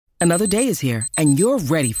Another day is here, and you're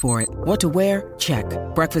ready for it. What to wear? Check.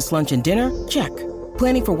 Breakfast, lunch, and dinner? Check.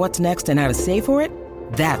 Planning for what's next and how to save for it?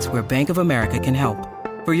 That's where Bank of America can help.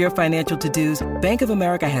 For your financial to-dos, Bank of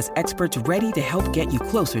America has experts ready to help get you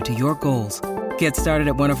closer to your goals. Get started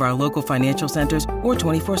at one of our local financial centers or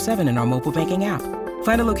 24/7 in our mobile banking app.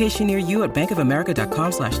 Find a location near you at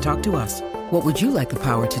bankofamerica.com/talktous. What would you like the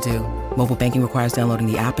power to do? Mobile banking requires downloading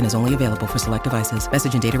the app and is only available for select devices.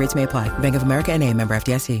 Message and data rates may apply. Bank of America N.A., member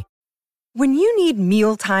FDIC. When you need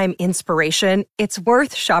mealtime inspiration, it's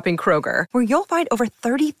worth shopping Kroger, where you'll find over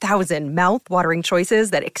 30,000 mouth-watering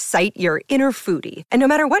choices that excite your inner foodie. And no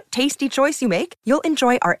matter what tasty choice you make, you'll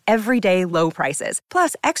enjoy our everyday low prices,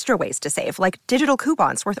 plus extra ways to save, like digital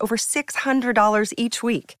coupons worth over $600 each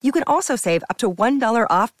week. You can also save up to $1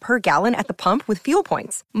 off per gallon at the pump with fuel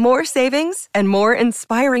points. More savings and more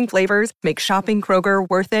inspiring flavors make shopping Kroger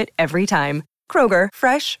worth it every time. Kroger,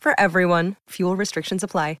 fresh for everyone. Fuel restrictions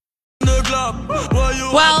apply.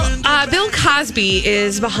 Well, Bill Cosby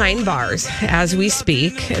is behind bars as we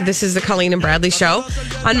speak. This is the Colleen and Bradley Show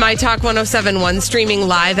on My Talk 1071, streaming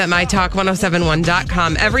live at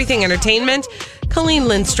mytalk1071.com. Everything Entertainment. Colleen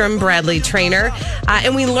Lindstrom, Bradley Trainer.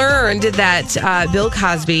 And we learned that Bill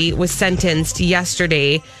Cosby was sentenced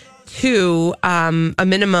yesterday to a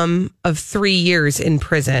minimum of 3 years in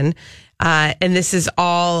prison. And this is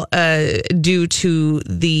all due to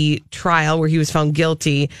the trial where he was found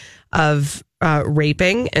guilty of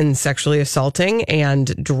raping and sexually assaulting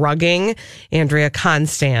and drugging Andrea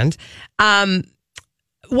Constand.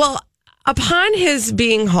 Well, upon his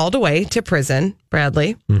being hauled away to prison,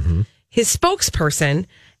 Bradley, his spokesperson,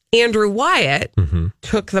 Andrew Wyatt,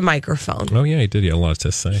 took the microphone. Oh, yeah, he did. He had a lot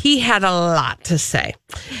to say. He had a lot to say.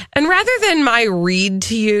 And rather than my read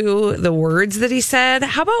to you the words that he said,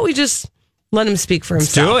 how about we just let him speak for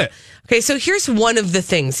himself? Let's do it. Okay, so here's one of the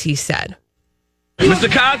things he said.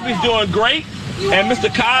 Mr. Cosby's doing great, and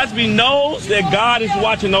Mr. Cosby knows that God is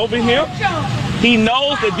watching over him. He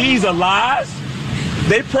knows that these are lies.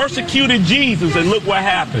 They persecuted Jesus, and look what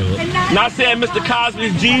happened. Not saying Mr. Cosby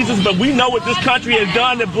is Jesus, but we know what this country has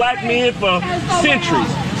done to black men for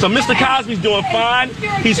centuries. So Mr. Cosby's doing fine.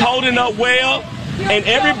 He's holding up well. And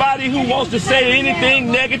everybody who wants to say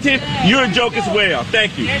anything negative, you're a joke as well.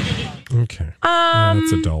 Thank you. Okay.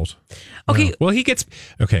 That's adult. Okay. Yeah. Well, he gets...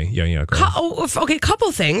 Okay, yeah. Okay,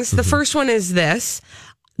 couple things. The first one is this.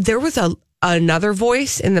 There was another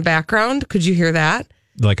voice in the background. Could you hear that?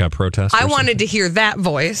 Like a protest? I wanted to hear that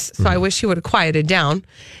voice, so I wish he would have quieted down.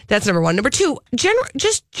 That's number one. Number two,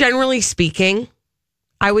 just generally speaking,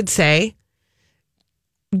 I would say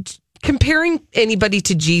comparing anybody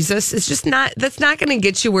to Jesus is just that's not going to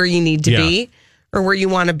get you where you need to be or where you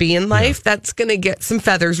want to be in life. Yeah. That's going to get some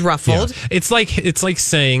feathers ruffled. Yeah. It's like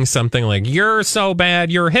saying something like, you're so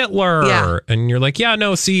bad, you're Hitler. Yeah. And you're like, yeah,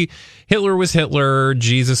 no, see, Hitler was Hitler,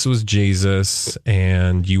 Jesus was Jesus,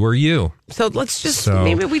 and you are you. So let's just,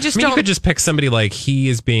 maybe we just don't. You could just pick somebody like if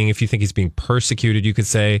you think he's being persecuted, you could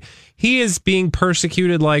say, he is being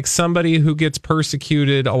persecuted like somebody who gets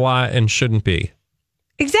persecuted a lot and shouldn't be.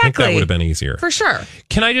 Exactly. I think that would have been easier. For sure.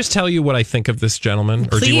 Can I just tell you what I think of this gentleman?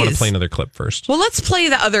 Or do you want to play another clip first? Well, let's play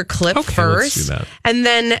the other clip first. Let's do that.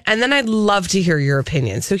 And then I'd love to hear your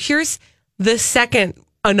opinion. So here's the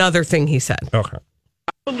another thing he said. Okay.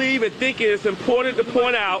 I believe and think it is important to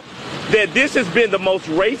point out that this has been the most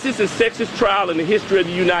racist and sexist trial in the history of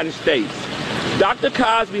the United States. Dr.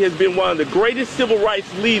 Cosby has been one of the greatest civil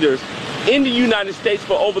rights leaders in the United States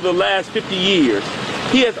for over the last 50 years.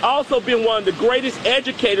 He has also been one of the greatest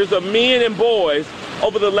educators of men and boys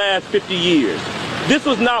over the last 50 years. This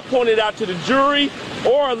was not pointed out to the jury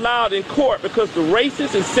or allowed in court because the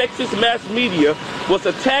racist and sexist mass media was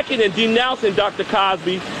attacking and denouncing Dr.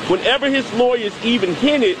 Cosby whenever his lawyers even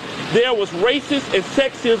hinted there was racist and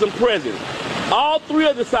sexism present. All three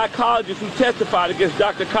of the psychologists who testified against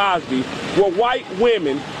Dr. Cosby were white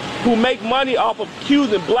women who make money off of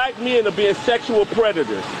accusing black men of being sexual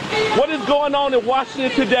predators. What is going on in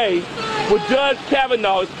Washington today with Judge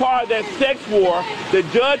Kavanaugh is part of that sex war that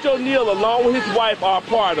Judge O'Neill, along with his wife, are a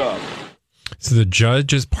part of. So the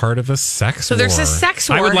judge is part of a sex war. So there's a sex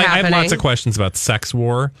war happening. I have lots of questions about sex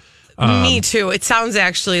war. Me too. It sounds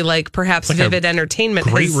actually like perhaps like Vivid Entertainment.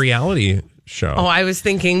 Great reality show. Oh, I was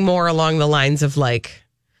thinking more along the lines of like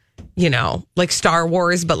Star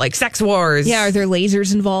Wars, but like sex wars. Yeah, are there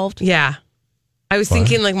lasers involved? Yeah. I was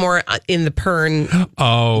thinking like more in the porn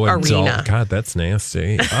arena. God, that's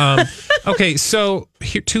nasty. Okay, so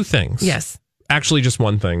here, two things. Yes. Actually, just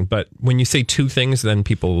one thing. But when you say two things, then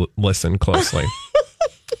people listen closely.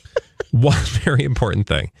 One very important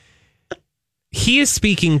thing. He is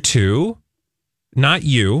speaking to, not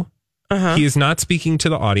you, He is not speaking to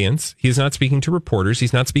the audience. He is not speaking to reporters.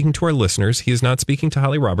 He's not speaking to our listeners. He is not speaking to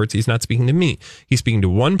Holly Roberts. He's not speaking to me. He's speaking to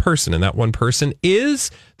one person, and that one person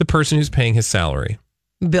is the person who's paying his salary.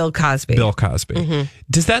 Bill Cosby. Bill Cosby.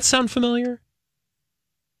 Does that sound familiar?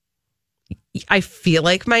 I feel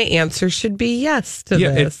like my answer should be yes to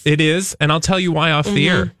this. It is, and I'll tell you why off the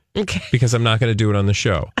air. Okay. Because I'm not going to do it on the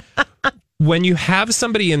show. When you have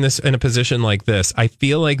somebody in a position like this, I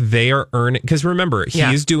feel like they are earning, because remember, he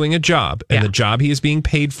is doing a job, and the job he is being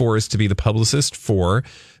paid for is to be the publicist for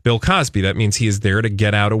Bill Cosby. That means he is there to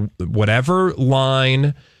get out of whatever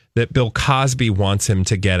line that Bill Cosby wants him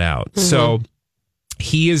to get out. So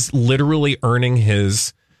he is literally earning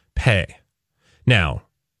his pay. Now,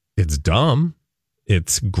 it's dumb.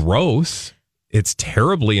 It's gross. It's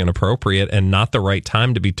terribly inappropriate and not the right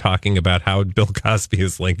time to be talking about how Bill Cosby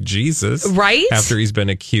is like Jesus, right? After he's been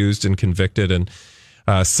accused and convicted and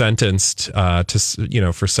sentenced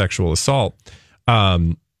for sexual assault.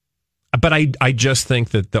 But I just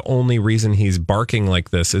think that the only reason he's barking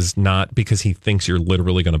like this is not because he thinks you're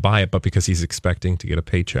literally going to buy it, but because he's expecting to get a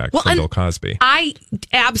paycheck from Bill Cosby. I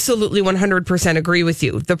absolutely 100% agree with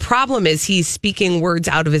you. The problem is he's speaking words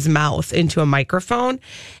out of his mouth into a microphone,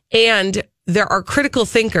 and there are critical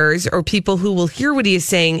thinkers or people who will hear what he is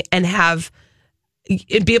saying and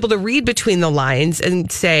be able to read between the lines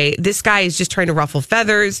and say, this guy is just trying to ruffle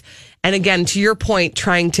feathers. And again, to your point,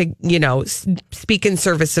 trying to, speak in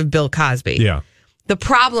service of Bill Cosby. Yeah. The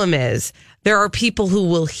problem is there are people who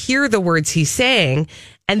will hear the words he's saying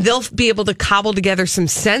and they'll be able to cobble together some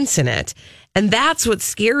sense in it. And that's what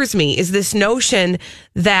scares me, is this notion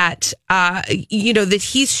that, that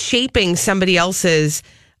he's shaping somebody else's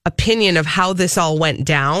opinion of how this all went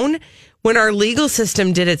down when our legal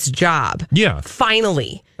system did its job. Yeah.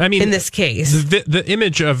 Finally, in this case. The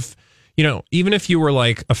image of, even if you were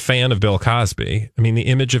like a fan of Bill Cosby, the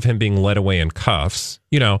image of him being led away in cuffs,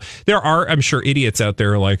 there are, I'm sure, idiots out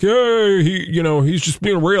there like, hey, he's just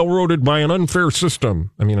being railroaded by an unfair system.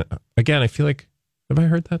 Again, I feel like, have I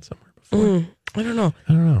heard that somewhere before? I don't know.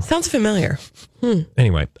 Sounds familiar.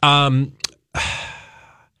 Anyway,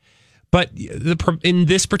 but in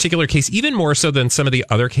this particular case, even more so than some of the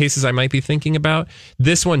other cases I might be thinking about,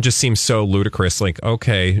 this one just seems so ludicrous. Like,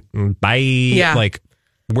 okay, bye. Yeah. Like,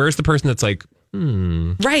 where's the person that's like,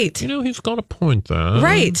 right. He's got a point there.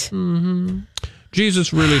 Right. Mm-hmm.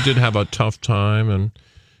 Jesus really did have a tough time, and,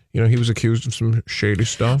 he was accused of some shady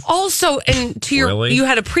stuff. Also, and to you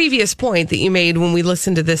had a previous point that you made when we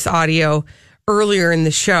listened to this audio earlier in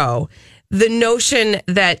the show. The notion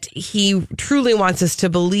that he truly wants us to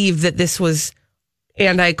believe that this was,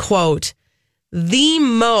 and I quote, the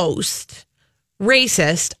most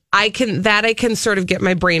racist, I can sort of get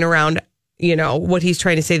my brain around, what he's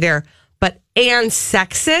trying to say there, and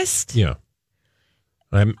sexist. Yeah.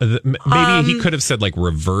 Maybe he could have said like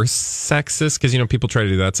reverse sexist, because, people try to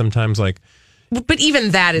do that sometimes, like. But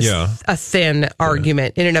even that is a thin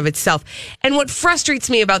argument in and of itself. And what frustrates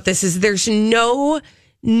me about this is there's never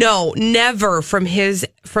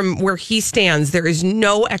from where he stands, there is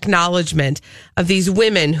no acknowledgement of these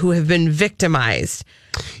women who have been victimized.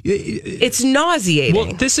 It's nauseating.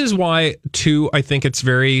 Well, this is why, too, I think it's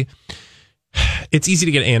easy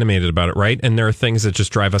to get animated about it, right? And there are things that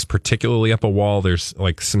just drive us particularly up a wall. There's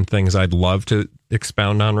like some things I'd love to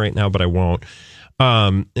expound on right now, but I won't.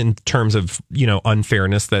 In terms of,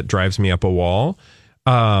 unfairness that drives me up a wall.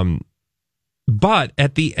 But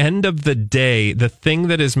at the end of the day, the thing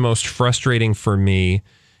that is most frustrating for me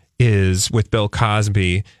is with Bill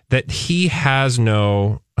Cosby that he has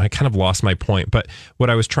I kind of lost my point, but what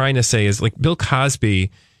I was trying to say is, like, Bill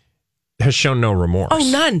Cosby has shown no remorse. Oh,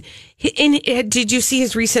 none. Did you see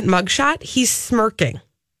his recent mugshot? He's smirking.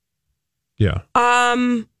 Yeah.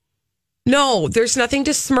 No, there's nothing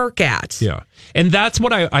to smirk at. Yeah. And that's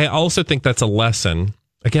what I also think that's a lesson.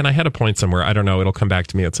 Again, I had a point somewhere. I don't know. It'll come back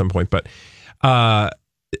to me at some point, but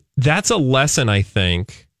that's a lesson, I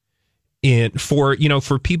think, for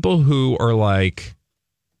people who are like,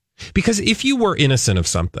 because if you were innocent of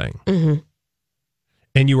something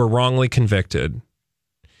and you were wrongly convicted,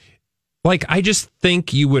 like, I just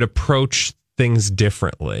think you would approach things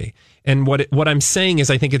differently. And what I'm saying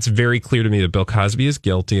is, I think it's very clear to me that Bill Cosby is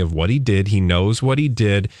guilty of what he did. He knows what he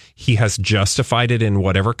did. He has justified it in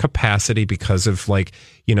whatever capacity because of, like,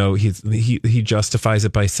 he justifies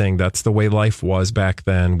it by saying that's the way life was back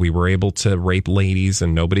then. We were able to rape ladies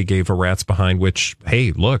and nobody gave a rat's behind, which,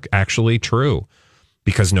 hey, look, actually true.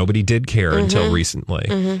 Because nobody did care until recently.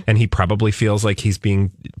 And he probably feels like he's being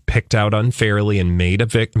picked out unfairly and made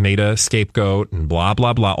a scapegoat and blah,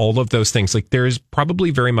 blah, blah. All of those things. Like, there is probably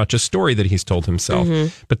very much a story that he's told himself.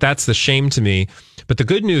 But that's the shame to me. But the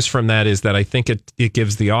good news from that is that I think it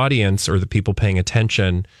gives the audience or the people paying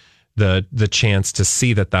attention the chance to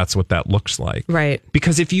see that that's what that looks like. Right.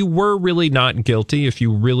 Because if you were really not guilty, if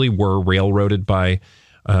you really were railroaded by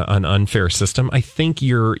an unfair system, I think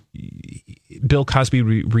you're Bill Cosby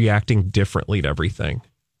reacting differently to everything,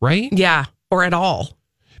 right? Yeah, or at all.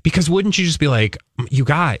 Because wouldn't you just be like, you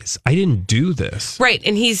guys, I didn't do this. Right.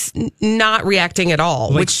 And he's not reacting at all,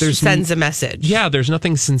 Like, which sends a message. Yeah, there's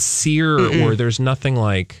nothing sincere or there's nothing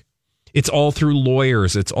like, it's all through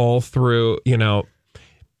lawyers. It's all through,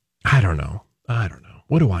 I don't know.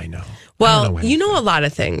 What do I know? Well, you know a lot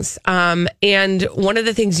of things. And one of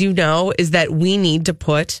the things you know is that we need to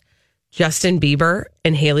put Justin Bieber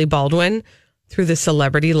and Hailey Baldwin through the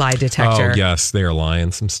celebrity lie detector. Oh, yes. They are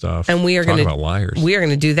lying some stuff. And we are going to about liars. We are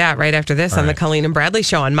going to do that right after this on the Colleen and Bradley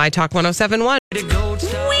Show on My Talk 107.1.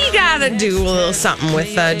 We got to do a little something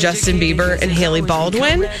with Justin Bieber and Hailey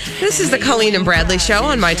Baldwin. This is the Colleen and Bradley Show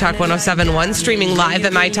on My Talk 107.1, streaming live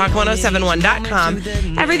at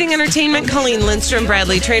MyTalk1071.com. Everything Entertainment, Colleen Lindstrom,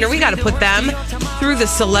 Bradley Trainer. We got to put them through the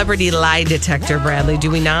celebrity lie detector, Bradley, do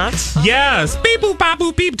we not? Yes. Beep, boop, bop,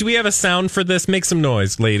 boop, beep. Do we have a sound for this? Make some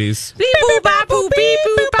noise, ladies. Beep, boop, bop, boop, beep,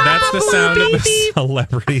 boop, bop, That's the boop, sound beep, of the beep.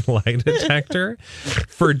 celebrity lie detector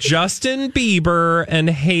for Justin Bieber and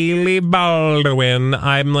Hailey Baldwin.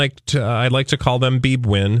 I'd like to call them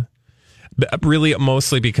Biebwin. Really,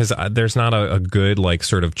 mostly because there's not a good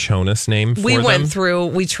sort of Jonas name for them. We went through,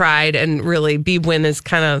 we tried, and really Biebwin is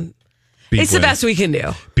kind of, it's the best we can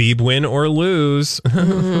do. Biebwin or lose.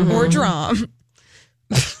 Or drum.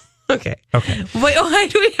 Okay. Wait, why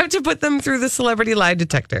do we have to put them through the celebrity lie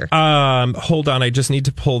detector? Hold on. I just need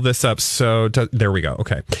to pull this up. So there we go.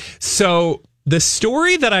 Okay. So the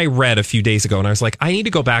story that I read a few days ago, and I was like, I need to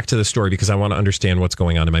go back to the story because I want to understand what's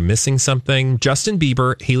going on. Am I missing something? Justin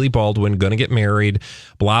Bieber, Hailey Baldwin, going to get married,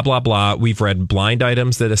 blah, blah, blah. We've read blind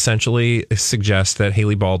items that essentially suggest that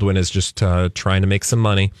Hailey Baldwin is just trying to make some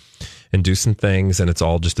money and do some things, and it's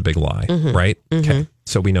all just a big lie, right? Okay.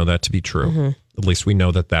 So we know that to be true. At least we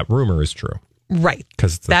know that rumor is true. Right.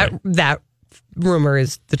 Because that rumor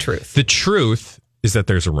is the truth. The truth is that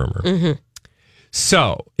there's a rumor.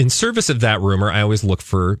 So, in service of that rumor, I always look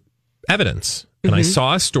for evidence. And I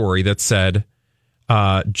saw a story that said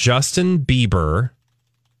Justin Bieber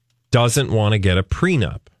doesn't want to get a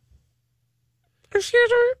prenup.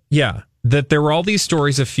 Excuse me? Yeah. That there were all these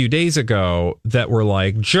stories a few days ago that were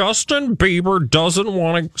like, Justin Bieber doesn't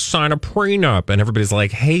want to sign a prenup. And everybody's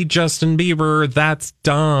like, hey, Justin Bieber, that's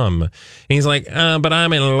dumb. And he's like, but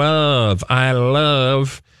I'm in love. I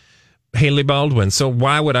love Hailey Baldwin. So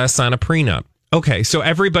why would I sign a prenup? Okay, so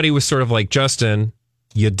everybody was sort of like, Justin,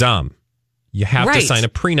 you dumb. You have to sign a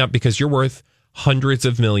prenup because you're worth hundreds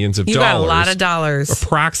of millions of dollars. You got a lot of dollars.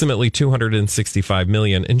 Approximately $265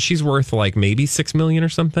 million. And she's worth maybe $6 million or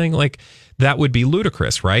something. That would be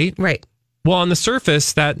ludicrous, right? Right. Well, on the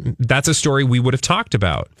surface, that's a story we would have talked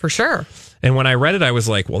about. For sure. And when I read it, I was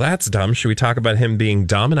like, well, that's dumb. Should we talk about him being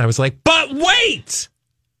dumb? And I was like, but wait!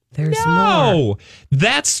 There's more.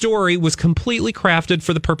 That story was completely crafted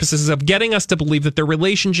for the purposes of getting us to believe that their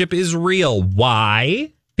relationship is real.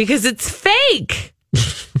 Why? Because it's fake.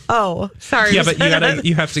 Oh, sorry. Yeah, but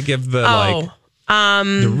you have to give the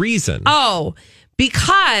reason. Oh,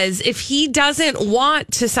 because if he doesn't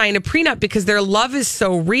want to sign a prenup because their love is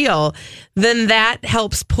so real, then that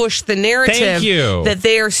helps push the narrative that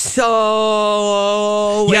they are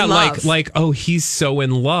so in love. He's so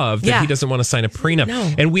in love that he doesn't want to sign a prenup.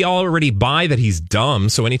 No. And we already buy that he's dumb.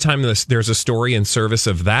 So anytime there's a story in service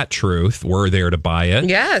of that truth, we're there to buy it.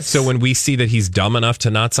 Yes. So when we see that he's dumb enough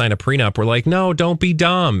to not sign a prenup, we're like, no, don't be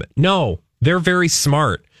dumb. No, they're very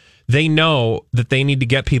smart. They know that they need to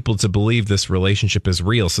get people to believe this relationship is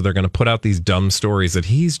real. So they're going to put out these dumb stories that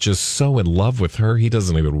he's just so in love with her. He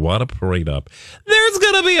doesn't even want a prenup. There's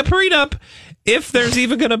going to be a prenup if there's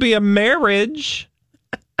even going to be a marriage.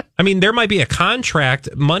 I mean, there might be a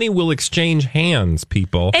contract. Money will exchange hands,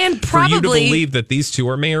 people. And for you to probably- believe that these two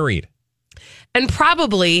are married. And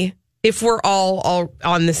probably if we're all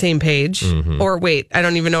on the same page, or wait, I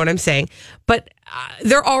don't even know what I'm saying, but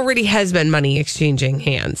there already has been money exchanging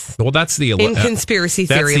hands. Well, that's the in conspiracy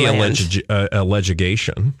theory land. That's the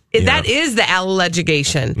allegation. That is the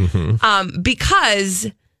allegation. Because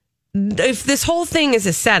if this whole thing is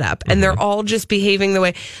a setup and they're all just behaving the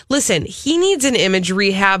way, listen, he needs an image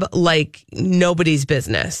rehab like nobody's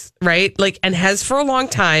business, right? And has for a long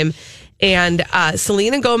time. And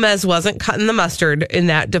Selena Gomez wasn't cutting the mustard in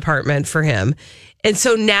that department for him. And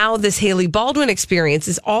so now this Hailey Baldwin experience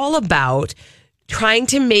is all about trying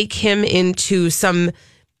to make him into some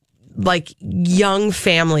like young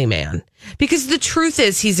family man. Because the truth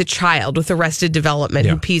is he's a child with arrested development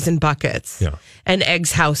who pees in buckets and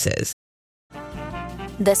eggs houses.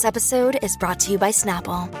 This episode is brought to you by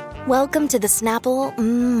Snapple. Welcome to the Snapple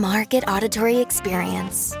Market Auditory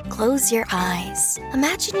Experience. Close your eyes.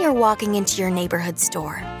 Imagine you're walking into your neighborhood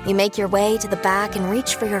store. You make your way to the back and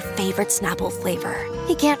reach for your favorite Snapple flavor.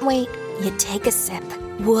 You can't wait. You take a sip.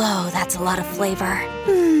 Whoa, that's a lot of flavor.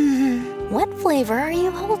 What flavor are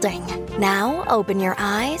you holding? Now open your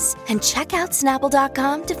eyes and check out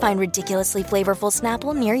Snapple.com to find ridiculously flavorful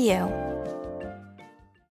Snapple near you.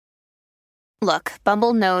 Look,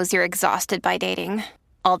 Bumble knows you're exhausted by dating.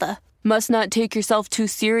 All the, must not take yourself too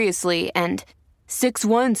seriously, and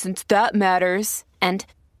 6'1" since that matters, and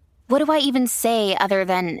what do I even say other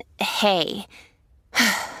than, hey?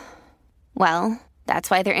 Well,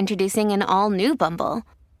 that's why they're introducing an all-new Bumble,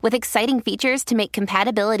 with exciting features to make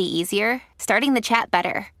compatibility easier, starting the chat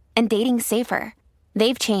better, and dating safer.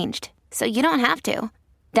 They've changed, so you don't have to.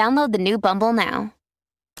 Download the new Bumble now.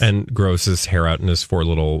 And grows his hair out in his 4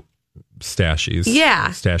 little stashies. Yeah.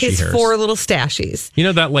 Stashy his hairs. 4 little stashies. You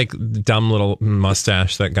know that like dumb little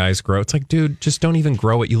mustache that guys grow? It's like, dude, just don't even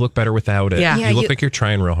grow it. You look better without it. Yeah. You look like you're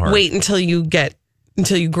trying real hard. Wait until you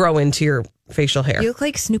grow into your facial hair. You look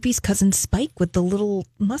like Snoopy's cousin Spike with the little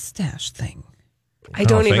mustache thing.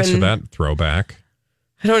 Thanks for that throwback.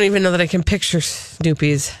 I don't even know that I can picture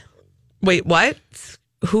Snoopy's. Wait, what?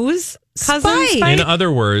 Whose cousin Spike? In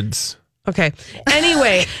other words... Okay.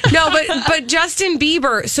 Anyway, no, but Justin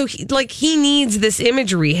Bieber, so he needs this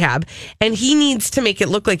image rehab, and he needs to make it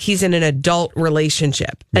look like he's in an adult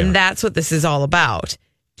relationship. And that's what this is all about.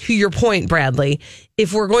 To your point, Bradley,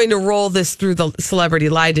 if we're going to roll this through the celebrity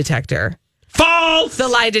lie detector. False! The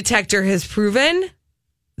lie detector has proven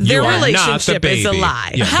their relationship is a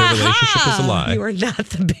lie. Yeah, their relationship is a lie. You are not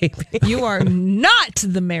the baby. You are not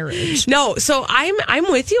the marriage. No, so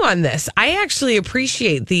I'm with you on this. I actually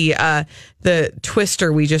appreciate the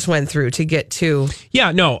twister we just went through to get to.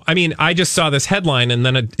 Yeah, no, I mean, I just saw this headline and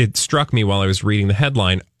then it struck me while I was reading the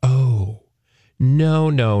headline. Oh, no.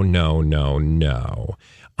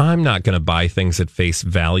 I'm not going to buy things at face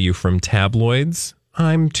value from tabloids.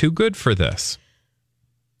 I'm too good for this.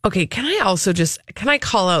 Okay, can I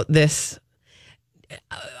call out this?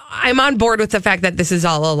 I'm on board with the fact that this is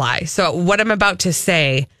all a lie. So what I'm about to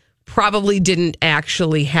say probably didn't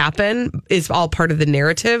actually happen, is all part of the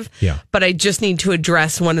narrative. Yeah. But I just need to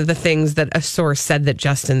address one of the things that a source said that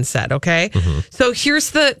Justin said, okay? Mm-hmm. So here's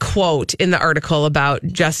the quote in the article about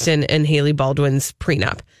Justin and Hailey Baldwin's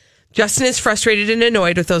prenup. Justin is frustrated and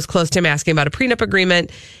annoyed with those close to him asking about a prenup agreement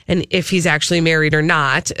and if he's actually married or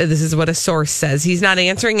not. This is what a source says. He's not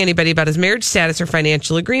answering anybody about his marriage status or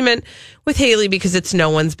financial agreement with Hailey because it's no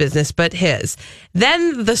one's business but his.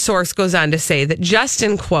 Then the source goes on to say that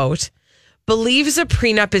Justin, quote, believes a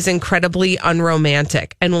prenup is incredibly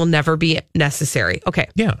unromantic and will never be necessary. Okay.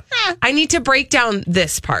 Yeah. I need to break down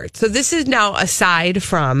this part. So this is now aside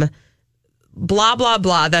from blah, blah,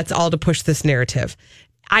 blah. That's all to push this narrative.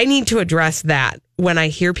 I need to address that when I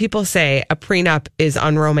hear people say a prenup is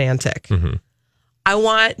unromantic. Mm-hmm. I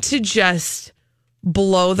want to just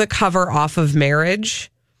blow the cover off of marriage.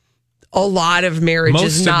 A lot of marriage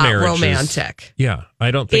is not romantic. Yeah.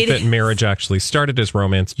 I don't think that marriage actually started as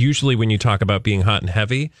romance. Usually when you talk about being hot and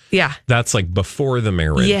heavy, that's like before the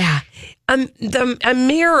marriage. Yeah. A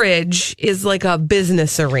marriage is like a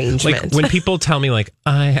business arrangement. Like when people tell me like,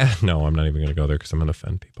 no, I'm not even going to go there because I'm going to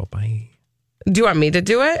offend people. Bye. Do you want me to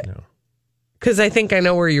do it? No. Because I think I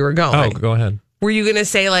know where you were going. Oh, go ahead. Were you going to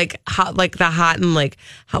say like hot, like the hot and like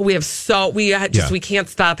how we can't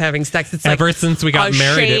stop having sex? It's ever like since we got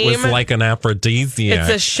married, it was like an aphrodisiac. It's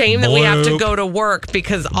a shame that we have to go to work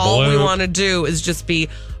because all we want to do is just be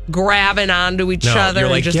grabbing onto each other. You're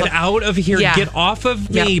like, and just get out of here. Yeah. Get off of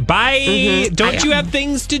me. Bye. Mm-hmm. Don't you have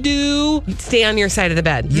things to do? Stay on your side of the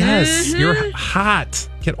bed. Yes. Mm-hmm. You're hot.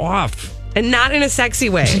 Get off. And not in a sexy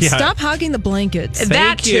way. Yeah. Stop hogging the blankets.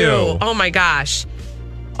 That too. Oh my gosh.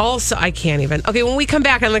 Also, I can't even. Okay, when we come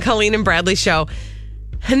back on the Colleen and Bradley show,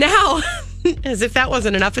 now, as if that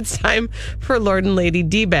wasn't enough, it's time for Lord and Lady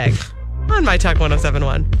D-Bag on My Talk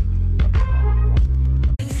 1071.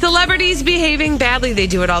 Celebrities behaving badly. They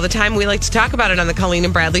do it all the time. We like to talk about it on the Colleen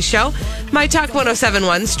and Bradley show. My Talk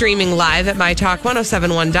 1071, streaming live at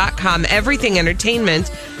mytalk1071.com. Everything entertainment.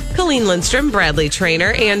 Colleen Lindstrom, Bradley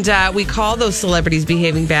Trainer, and we call those celebrities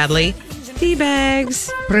behaving badly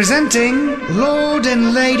D-Bags. Presenting Lord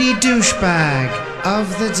and Lady Douchebag of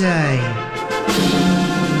the Day.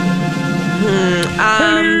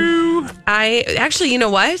 I actually, you know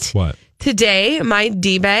what? What? Today, my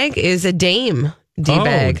D-Bag is a dame.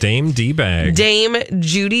 D-bag. Oh, Dame D-bag. Dame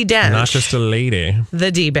Judi Dench. Not just a lady.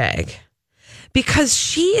 The D-bag. Because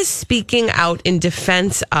she is speaking out in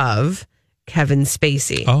defense of Kevin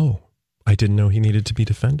Spacey. Oh, I didn't know he needed to be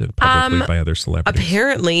defended publicly by other celebrities.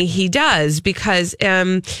 Apparently he does because,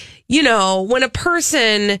 when a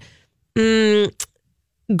person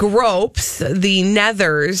gropes the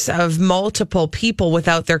nethers of multiple people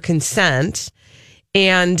without their consent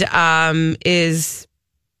and is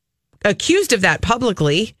accused of that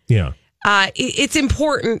publicly, it's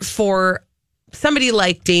important for somebody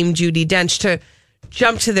like Dame Judi Dench to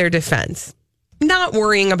jump to their defense, not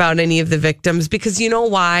worrying about any of the victims, because you know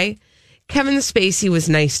why? Kevin Spacey was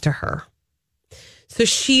nice to her. So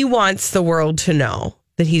she wants the world to know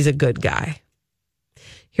that he's a good guy.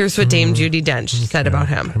 Here's what Dame Judi Dench said about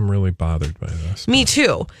him. I'm really bothered by this. Me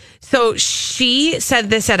too. So she said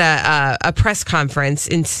this at a press conference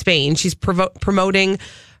in Spain. She's promoting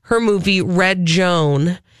her movie Red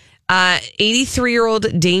Joan.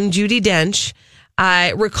 83-year-old Dame Judi Dench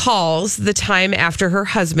recalls the time after her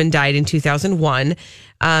husband died in 2001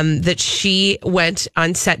 that she went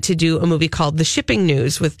on set to do a movie called The Shipping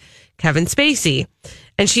News with Kevin Spacey.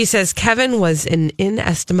 And she says, Kevin was an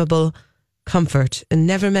inestimable comfort and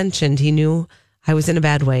never mentioned he knew I was in a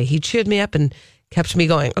bad way. He cheered me up and kept me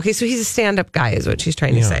going. Okay, so he's a stand-up guy is what she's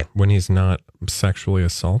trying to say. When he's not sexually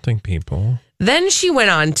assaulting people. Then she went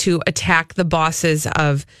on to attack the bosses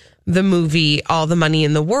of the movie All the Money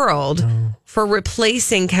in the World for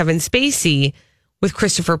replacing Kevin Spacey with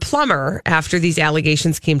Christopher Plummer after these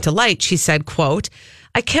allegations came to light. She said, quote,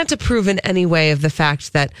 I can't approve in any way of the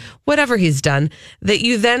fact that whatever he's done, that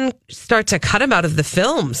you then start to cut him out of the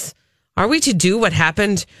films. Are we to do what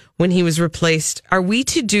happened when he was replaced? Are we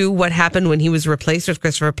to do what happened when he was replaced with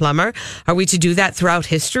Christopher Plummer? Are we to do that throughout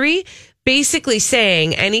history? Basically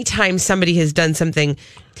saying anytime somebody has done something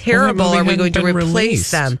terrible, are we going to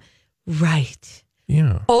replace them? Right.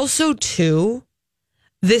 Yeah. Also, too,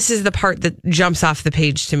 this is the part that jumps off the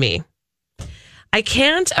page to me. I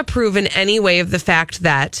can't approve in any way of the fact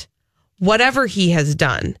that whatever he has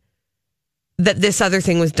done, that this other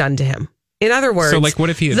thing was done to him. In other words, so like what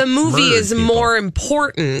if he the movie is people? More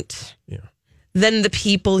important than the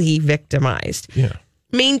people he victimized. Yeah.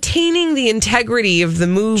 Maintaining the integrity of the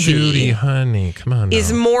movie, Judy, honey, come on now.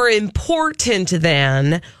 is more important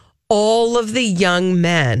than all of the young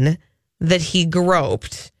men that he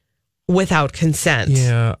groped without consent.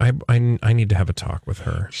 Yeah, I need to have a talk with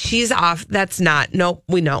her. She's off. That's not. Nope.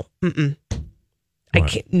 We know. I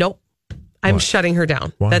can't. Nope. I'm shutting her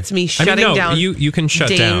down. Why? That's me shutting down. You can shut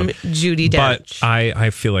Dame down. Judi Dench. But I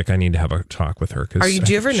feel like I need to have a talk with her. Do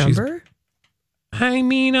you have her number? I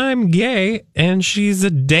mean, I'm gay and she's a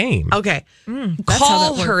dame. Okay.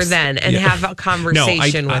 Call her then and have a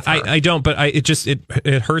conversation with her. I don't, but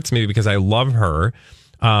it hurts me because I love her.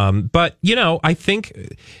 But, I think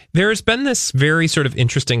there's been this very sort of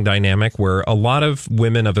interesting dynamic where a lot of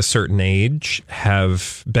women of a certain age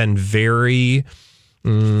have been very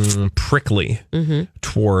prickly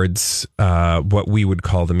towards what we would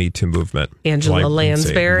call the Me Too movement. Angela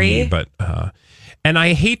Lansbury. And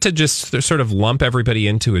I hate to just sort of lump everybody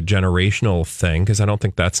into a generational thing because I don't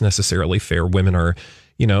think that's necessarily fair. Women are,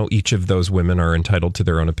 each of those women are entitled to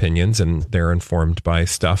their own opinions and they're informed by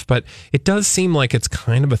stuff. But it does seem like it's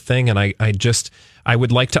kind of a thing. And I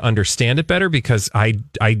would like to understand it better because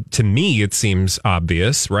to me, it seems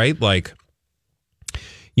obvious, right? Like,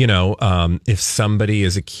 if somebody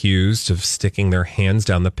is accused of sticking their hands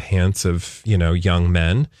down the pants of, young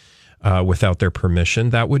men, without their permission,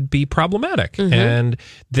 that would be problematic. And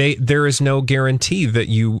there is no guarantee that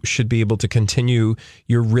you should be able to continue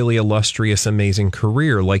your really illustrious, amazing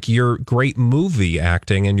career, like your great movie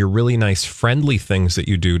acting and your really nice, friendly things that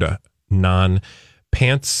you do to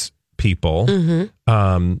non-pants people.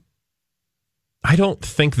 I don't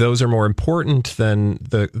think those are more important than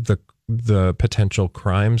the potential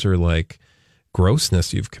crimes or like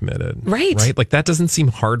grossness you've committed. Right? Like that doesn't seem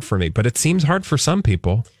hard for me, but it seems hard for some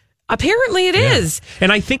people. Apparently it is.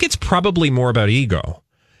 And I think it's probably more about ego.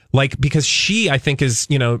 Like, because she, I think, is,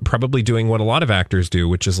 probably doing what a lot of actors do,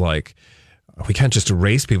 which is like, we can't just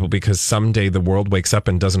erase people because someday the world wakes up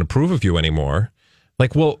and doesn't approve of you anymore.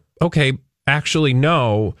 Like, well, okay, actually,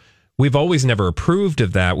 no, we've always never approved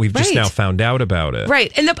of that. We've just now found out about it.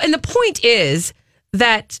 Right. And the point is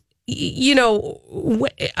that,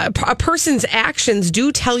 a person's actions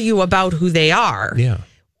do tell you about who they are. Yeah.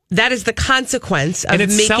 That is the consequence of and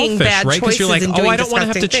it's making selfish, bad right? Because choices you're like, and doing I don't want to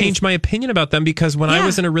have to disgusting change my opinion about them because when I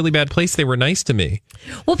was in a really bad place, they were nice to me.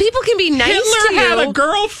 Well, people can be nice Hitler to you. had a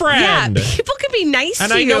girlfriend. Yeah, people can be nice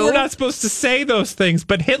and to you. And I know we're not supposed to say those things,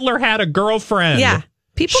 but Hitler had a girlfriend. Yeah.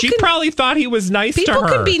 She probably thought he was nice to her. People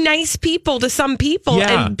can be nice people to some people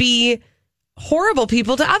and be horrible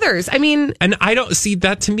people to others. I mean, and I don't see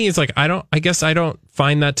that. To me, is like I guess I don't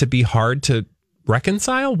find that to be hard to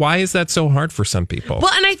reconcile. Why is that so hard for some people?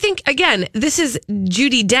 Well, and I think, again, this is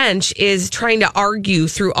Judi Dench is trying to argue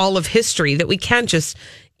through all of history that we can't just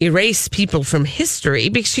erase people from history,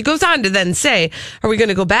 because she goes on to then say, are we going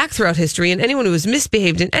to go back throughout history, and anyone who has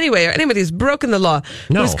misbehaved in any way, or anybody who's broken the law,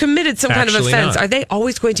 who has committed some kind of offense, are they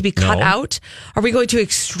always going to be cut out? Are we going to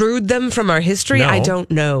extrude them from our history? No, I don't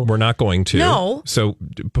know. We're not going to. No. So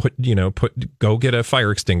go get a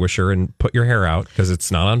fire extinguisher and put your hair out, because it's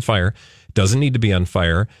not on fire. It doesn't need to be on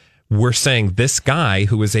fire. We're saying this guy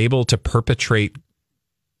who was able to perpetrate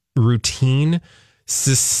routine,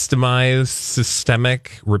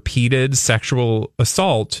 systemic, repeated sexual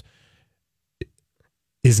assault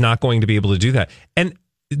is not going to be able to do that. And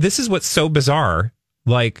this is what's so bizarre.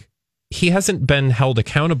 Like, he hasn't been held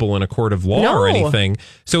accountable in a court of law or anything.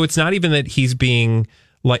 So it's not even that he's being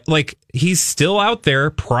like he's still out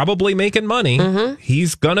there probably making money. Mm-hmm.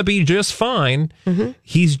 He's going to be just fine. Mm-hmm.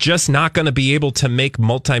 He's just not going to be able to make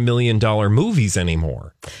multi-million-dollar movies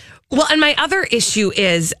anymore. Well, and my other issue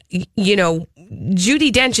is,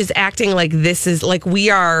 Judi Dench is acting like this is like we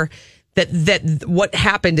are that what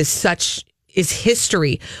happened is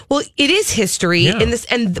history. Well, it is history in this,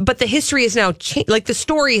 but the history is now like the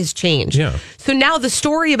story has changed. Yeah. So now the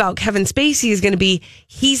story about Kevin Spacey is going to be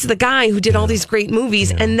he's the guy who did all these great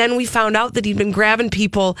movies, and then we found out that he'd been grabbing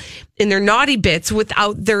people in their naughty bits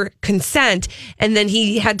without their consent, and then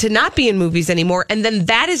he had to not be in movies anymore, and then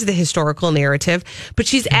that is the historical narrative. But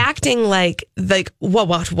she's acting like well,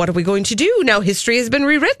 what are we going to do now? History has been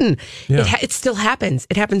rewritten. Yeah. It still happens.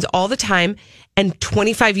 It happens all the time. And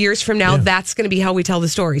 25 years from now, that's going to be how we tell the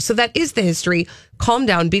story. So that is the history. Calm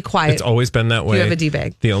down. Be quiet. It's always been that way. You have a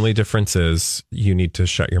D-bag. The only difference is you need to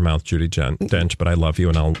shut your mouth, Judi Dench, but I love you,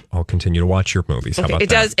 and I'll continue to watch your movies. How about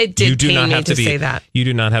that? It did pain me to say that. You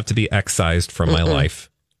do not have to be excised from my life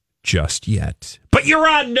just yet. But you're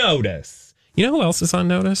on notice. You know who else is on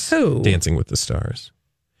notice? Who? Dancing with the Stars.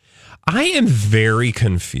 I am very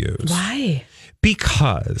confused. Why?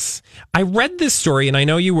 Because I read this story, and I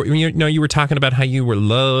know you were talking about how you were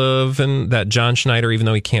loving that John Schneider, even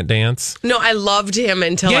though he can't dance. No, I loved him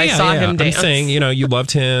until I saw him dance. I'm saying, you loved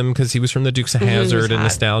him because he was from the Dukes of Hazzard and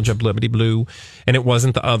Nostalgia, blibbity blue, and it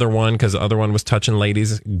wasn't the other one, because the other one was touching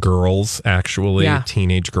girls, actually,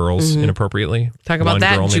 teenage girls inappropriately. Talk about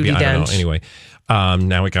that, Judi Dench. I don't know. Anyway.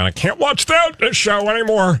 Now we can't watch that show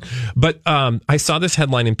anymore. But I saw this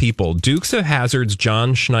headline in People. Dukes of Hazzard's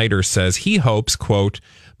John Schneider says he hopes, quote,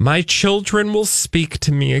 my children will speak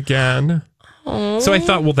to me again. Aww. So I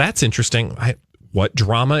thought, well, that's interesting. What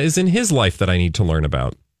drama is in his life that I need to learn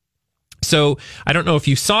about? So I don't know if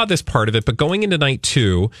you saw this part of it, but going into night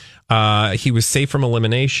 2, he was safe from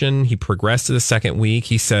elimination. He progressed to the second week.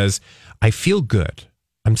 He says, I feel good.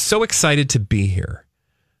 I'm so excited to be here.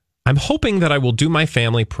 I'm hoping that I will do my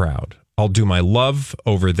family proud. I'll do my love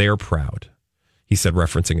over their proud, he said,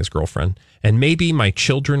 referencing his girlfriend. And maybe my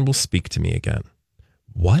children will speak to me again.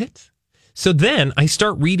 What? So then I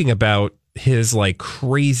start reading about his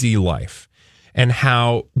crazy life and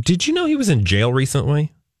how, did you know he was in jail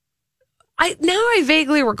recently? I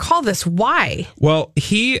vaguely recall this. Why? Well,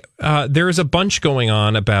 there's a bunch going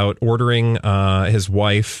on about ordering his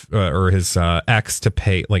wife or his ex to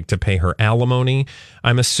pay her alimony.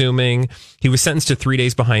 I'm assuming he was sentenced to 3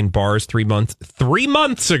 days behind bars 3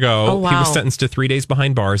 months ago. Oh, wow. He was sentenced to 3 days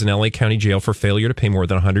behind bars in LA County Jail for failure to pay more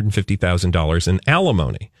than $150,000 in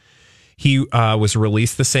alimony. He was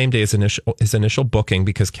released the same day as his initial booking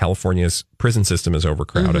because California's prison system is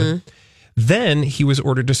overcrowded. Mm-hmm. Then he was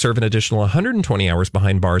ordered to serve an additional 120 hours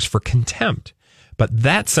behind bars for contempt. But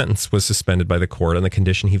that sentence was suspended by the court on the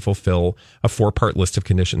condition he fulfill a 4-part list of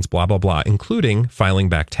conditions, blah, blah, blah, including filing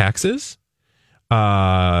back taxes,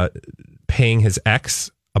 paying his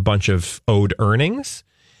ex a bunch of owed earnings,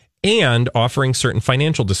 and offering certain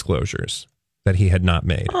financial disclosures that he had not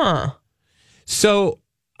made. Huh. So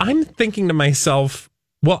I'm thinking to myself,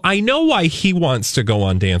 well, I know why he wants to go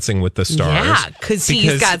on Dancing with the Stars. Yeah, because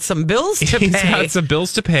he's got some bills to pay. He's got some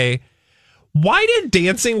bills to pay. Why did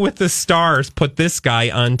Dancing with the Stars put this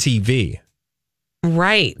guy on TV?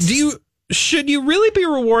 Right. Should you really be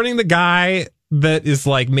rewarding the guy that is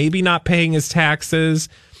maybe not paying his taxes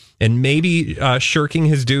and maybe shirking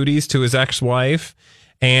his duties to his ex-wife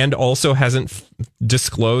and also hasn't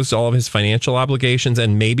disclosed all of his financial obligations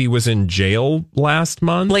and maybe was in jail last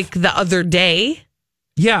month? Like the other day?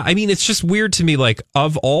 Yeah, I mean, it's just weird to me,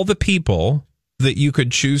 of all the people that you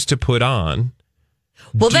could choose to put on,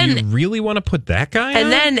 do you really want to put that guy on?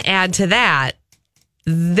 And then add to that,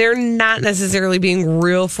 they're not necessarily being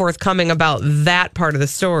real forthcoming about that part of the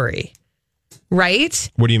story. Right?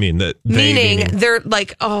 What do you mean? Meaning they're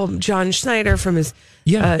like, oh, John Schneider from his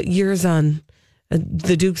years on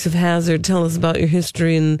the Dukes of Hazzard. Tell us about your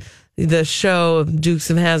history and the show of Dukes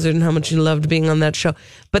of Hazzard and how much you loved being on that show.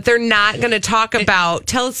 But they're not going to talk about,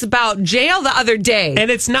 tell us about jail the other day. And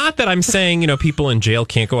it's not that I'm saying, people in jail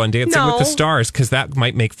can't go on Dancing with the Stars, because that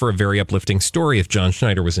might make for a very uplifting story if John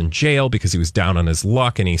Schneider was in jail because he was down on his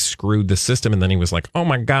luck and he screwed the system. And then he was like, oh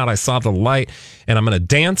my God, I saw the light and I'm going to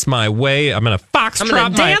dance my way. I'm going to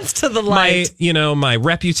foxtrot dance to the light. My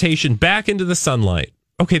reputation back into the sunlight.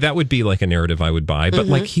 Okay, that would be like a narrative I would buy, but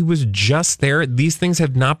like he was just there. These things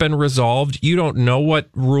have not been resolved. You don't know what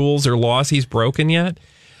rules or laws he's broken yet.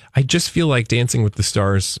 I just feel like Dancing with the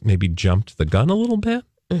Stars maybe jumped the gun a little bit.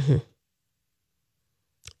 Mm-hmm.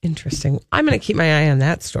 Interesting. I'm going to keep my eye on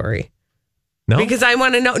that story. No? Because I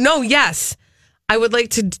want to know. No, yes. I would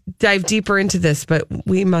like to dive deeper into this, but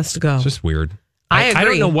we must go. It's just weird. I agree. I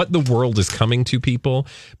don't know what the world is coming to, people,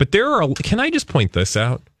 but can I just point this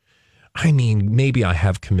out? I mean, maybe I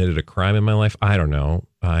have committed a crime in my life. I don't know.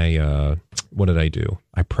 What did I do?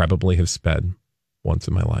 I probably have sped once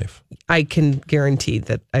in my life. I can guarantee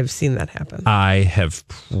that I've seen that happen. I have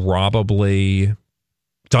probably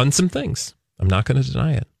done some things. I'm not going to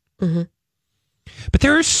deny it. Mm-hmm. But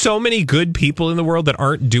there are so many good people in the world that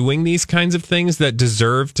aren't doing these kinds of things that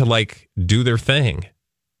deserve to do their thing.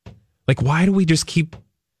 Why do we just keep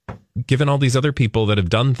giving all these other people that have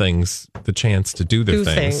done things the chance to do their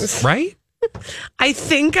things, right? I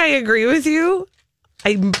think I agree with you.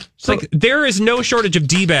 There is no shortage of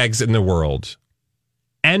D-bags in the world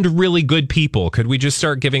and really good people. Could we just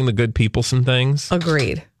start giving the good people some things?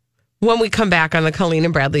 Agreed. When we come back on the Colleen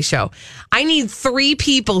and Bradley show, I need 3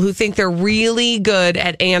 people who think they're really good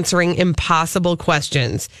at answering impossible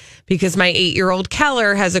questions, because my 8-year-old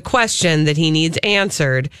Keller has a question that he needs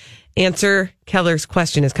answered. Answer Keller's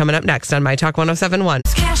question is coming up next on My Talk 1071.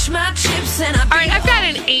 All right, I've got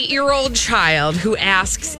an 8-year-old child who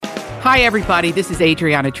asks... Hi, everybody. This is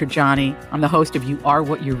Adriana Trajani. I'm the host of You Are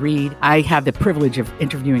What You Read. I have the privilege of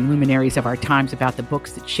interviewing luminaries of our times about the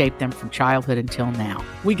books that shaped them from childhood until now.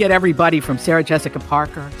 We get everybody from Sarah Jessica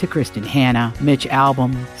Parker to Kristen Hanna, Mitch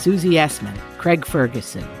Albom, Susie Essman, Craig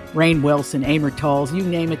Ferguson, Rainn Wilson, Amor Tolls, you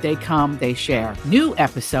name it, they come, they share. New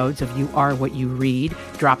episodes of You Are What You Read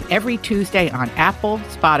drop every Tuesday on Apple,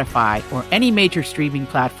 Spotify, or any major streaming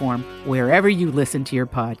platform wherever you listen to your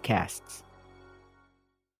podcasts.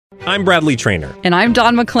 I'm Bradley Trainer. And I'm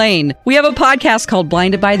Don McClain. We have a podcast called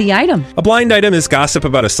Blinded by the Item. A blind item is gossip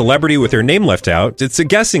about a celebrity with their name left out. It's a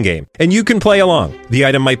guessing game, and you can play along. The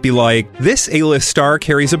item might be like, this A-list star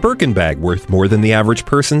carries a Birkin bag worth more than the average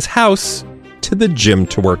person's house to the gym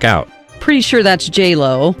to work out. Pretty sure that's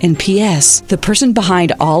J-Lo. And P.S., the person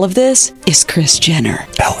behind all of this is Kris Jenner,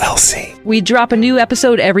 LLC. We drop a new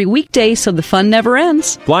episode every weekday so the fun never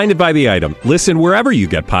ends. Blinded by the Item. Listen wherever you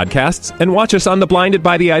get podcasts and watch us on the Blinded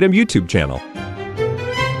by the Item YouTube channel.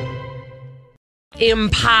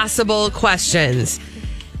 Impossible questions.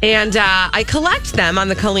 And I collect them on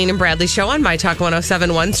the Colleen and Bradley show on My Talk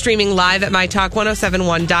 1071, streaming live at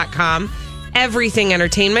mytalk1071.com. Everything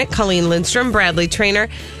Entertainment, Colleen Lindstrom, Bradley Trainer.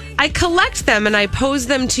 I collect them and I pose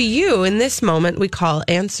them to you. In this moment, we call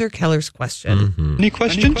Answer Keller's Question. Mm-hmm. Any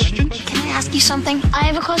questions? Can I ask you something? I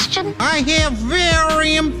have a question. I have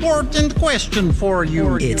very important question for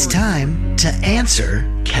you. It's time to answer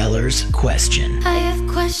Keller's question. I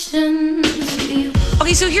have questions for you.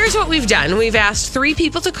 Okay, so here's what we've done. We've asked 3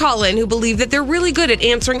 people to call in who believe that they're really good at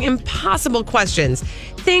answering impossible questions.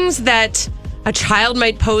 Things that a child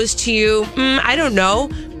might pose to you, I don't know,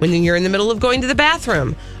 when you're in the middle of going to the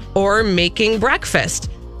bathroom or making breakfast.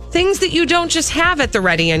 Things that you don't just have at the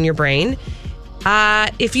ready in your brain.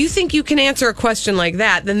 If you think you can answer a question like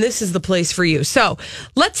that, then this is the place for you. So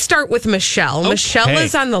let's start with Michelle. Okay. Michelle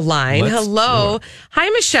is on the line. Hello. Hi,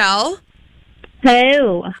 Michelle.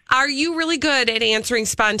 Hello. Are you really good at answering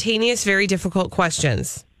spontaneous, very difficult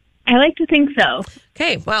questions? I like to think so.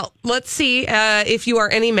 Okay, well, let's see if you are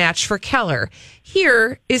any match for Keller.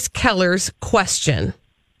 Here is Keller's question.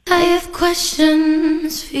 I have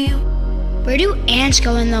questions for you. Where do ants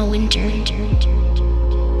go in the winter?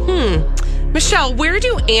 Michelle, where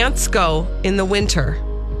do ants go in the winter?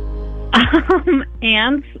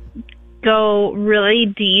 Ants go really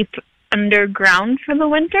deep underground for the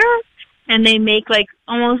winter, and they make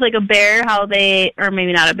almost like a bear, or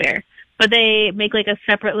maybe not a bear, but they make like a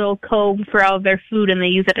separate little cove for all of their food and they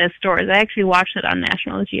use it as stores. I actually watched it on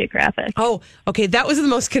National Geographic. Oh, okay. That was the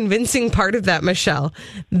most convincing part of that, Michelle.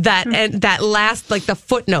 And that last, like the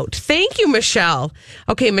footnote. Thank you, Michelle.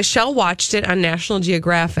 Okay, Michelle watched it on National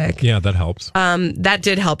Geographic. Yeah, that helps. That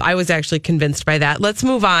did help. I was actually convinced by that. Let's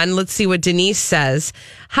move on. Let's see what Denise says.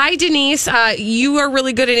 Hi, Denise. You are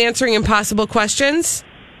really good at answering impossible questions.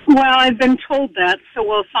 Well, I've been told that, so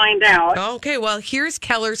we'll find out. Okay, well, here's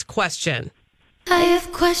Keller's question. I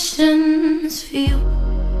have questions for you.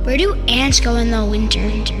 Where do ants go in the winter?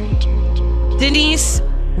 Denise,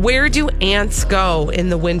 where do ants go in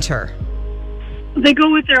the winter? They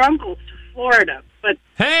go with their uncles to Florida, but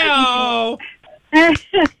Hey-o!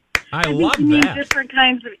 I love you need that. different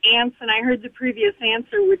kinds of ants, and I heard the previous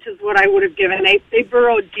answer, which is what I would have given. They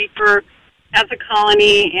burrow deeper as a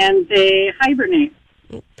colony, and they hibernate.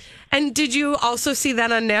 And did you also see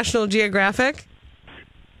that on National Geographic?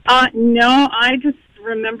 No, I just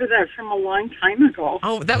remember that from a long time ago.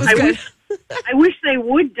 Oh, that was good. I wish they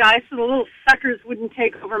would die so the little suckers wouldn't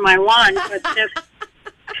take over my lawn, but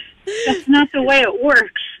that's not the way it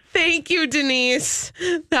works. Thank you, Denise.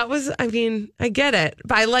 That was, I get it.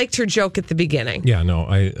 But I liked her joke at the beginning. Yeah,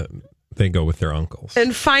 no, they go with their uncles.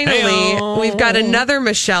 And finally, Hey-o. we've got another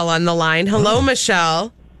Michelle on the line. Hello,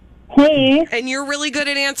 Michelle. Hey. And you're really good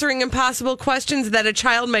at answering impossible questions that a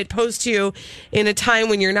child might pose to you in a time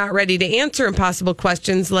when you're not ready to answer impossible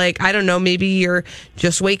questions. Like, I don't know, maybe you're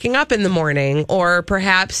just waking up in the morning, or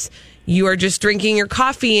perhaps you are just drinking your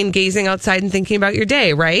coffee and gazing outside and thinking about your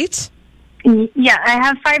day, right? Yeah, I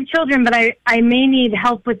have 5 children, but I may need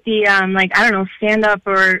help with the, stand-up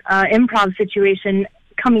or improv situation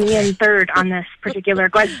coming in third on this particular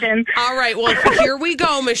question. All right, well, here we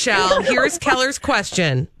go, Michelle. Here's Keller's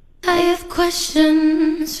question. I have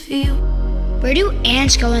questions for you. Where do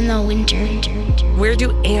ants go in the winter? Where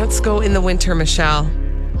do ants go in the winter, Michelle?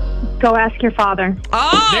 Go ask your father.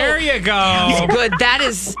 Oh! There you go. Good. That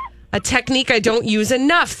is a technique I don't use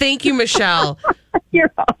enough. Thank you, Michelle.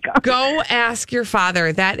 You're welcome. Go ask your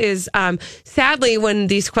father. That is, sadly, when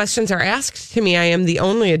these questions are asked to me, I am the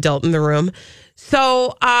only adult in the room.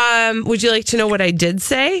 So, would you like to know what I did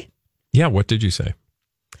say? Yeah, what did you say?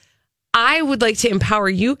 I would like to empower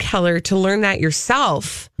you, Keller, to learn that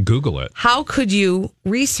yourself. Google it. How could you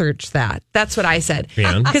research that? That's what I said.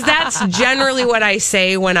 Because that's generally what I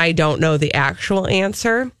say when I don't know the actual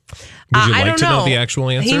answer. Would you like to know the actual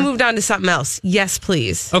answer? He moved on to something else. Yes,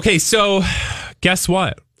 please. Okay, so guess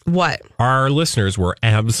what? What? Our listeners were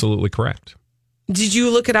absolutely correct. Did you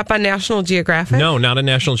look it up on National Geographic? No, not on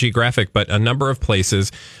National Geographic, but a number of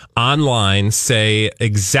places online say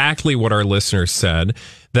exactly what our listeners said,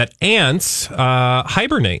 that ants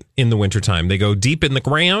hibernate in the wintertime. They go deep in the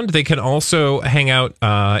ground. They can also hang out,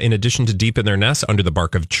 in addition to deep in their nests, under the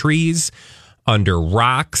bark of trees, under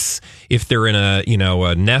rocks. If they're in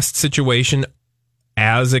a nest situation,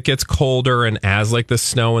 as it gets colder and as like the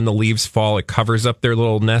snow and the leaves fall, it covers up their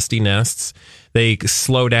little nesty nests. They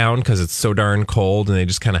slow down because it's so darn cold, and they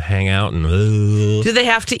just kind of hang out. And do they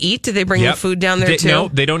have to eat? Do they bring the food down there too? No,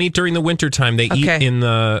 they don't eat during the wintertime. They eat in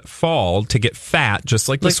the fall to get fat, just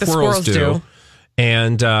like the squirrels do.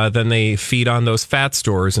 And then they feed on those fat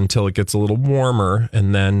stores until it gets a little warmer.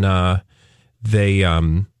 And then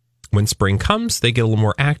when spring comes, they get a little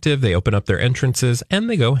more active. They open up their entrances and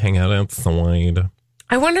they go hang out outside.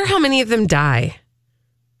 I wonder how many of them die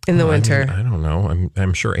in the winter. I don't know.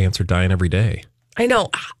 I'm sure ants are dying every day. I know.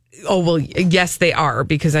 Oh, well, yes, they are,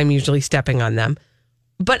 because I'm usually stepping on them.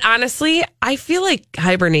 But honestly, I feel like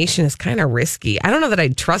hibernation is kind of risky. I don't know that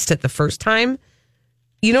I'd trust it the first time.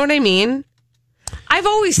 You know what I mean? I've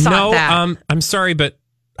always thought that. I'm sorry, but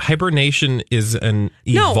hibernation is an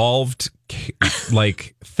evolved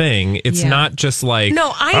thing. It's not just like, you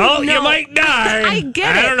might die. I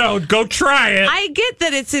get it. I don't know. Go try it. I get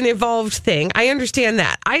that it's an evolved thing. I understand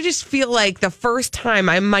that. I just feel like the first time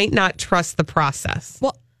I might not trust the process.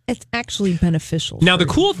 Well, it's actually beneficial. Now, the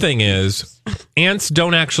cool thing is ants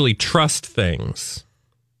don't actually trust things.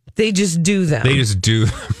 They just do them. They just do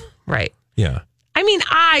them. Right. Yeah. I mean,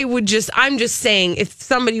 I'm just saying, if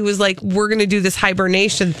somebody was like, we're going to do this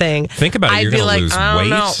hibernation thing. Think about it. I'd You're going to lose weight.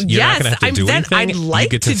 Know. You're not going to have to do anything. I'd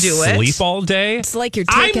like you get to do sleep all day. It's like you're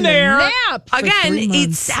taking a nap. Again,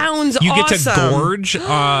 it sounds awesome. You get to gorge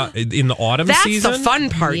in the autumn season. That's the fun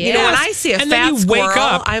part. Yes. You know, when I see a fat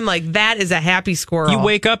squirrel, I'm like, that is a happy squirrel. You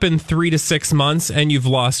wake up in 3 to 6 months and you've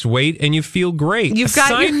lost weight and you feel great.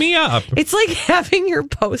 Sign me up. It's like having your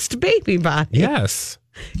post-baby body. Yes.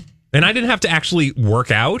 And I didn't have to actually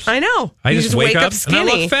work out. I know. I You just wake up skinny. and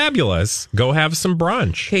I look fabulous. Go have some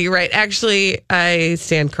brunch. Okay, you're right. Actually, I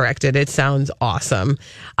stand corrected. It sounds awesome.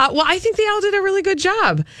 Well, I think they all did a really good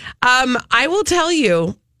job. I will tell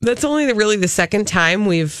you, that's only really the second time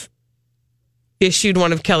we've issued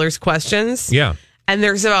one of Keller's questions. Yeah. And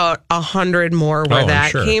there's about 100 more where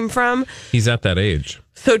that came from. He's at that age.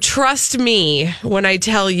 So trust me when I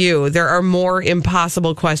tell you there are more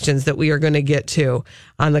impossible questions that we are going to get to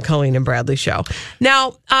on the Colleen and Bradley show.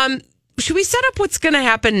 Now, should we set up what's going to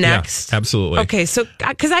happen next? Yeah, absolutely. Okay, so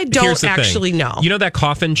because I don't actually know. You know that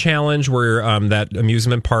coffin challenge where that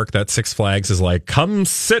amusement park, that Six Flags is like, come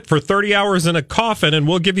sit for 30 hours in a coffin and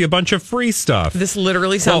we'll give you a bunch of free stuff. This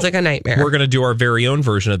literally sounds like a nightmare. We're going to do our very own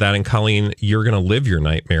version of that. And Colleen, you're going to live your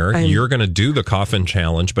nightmare. You're going to do the coffin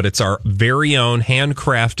challenge, but it's our very own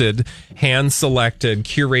handcrafted, hand-selected,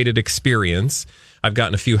 curated experience. I've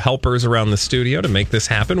gotten a few helpers around the studio to make this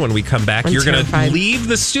happen. When we come back, you're going to leave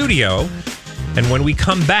the studio. And when we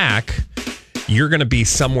come back, you're going to be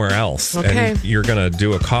somewhere else. Okay. And you're going to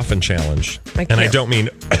do a coffin challenge. And I don't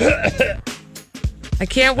mean... I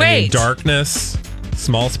can't wait. I mean darkness,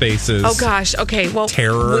 small spaces. Oh, gosh. Okay. Well,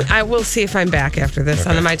 terror. I will see if I'm back after this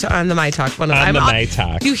on the My Talk. On the My Talk. My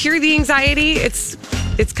Talk. You hear the anxiety? It's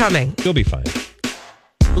coming. You'll be fine.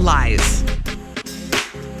 Lies.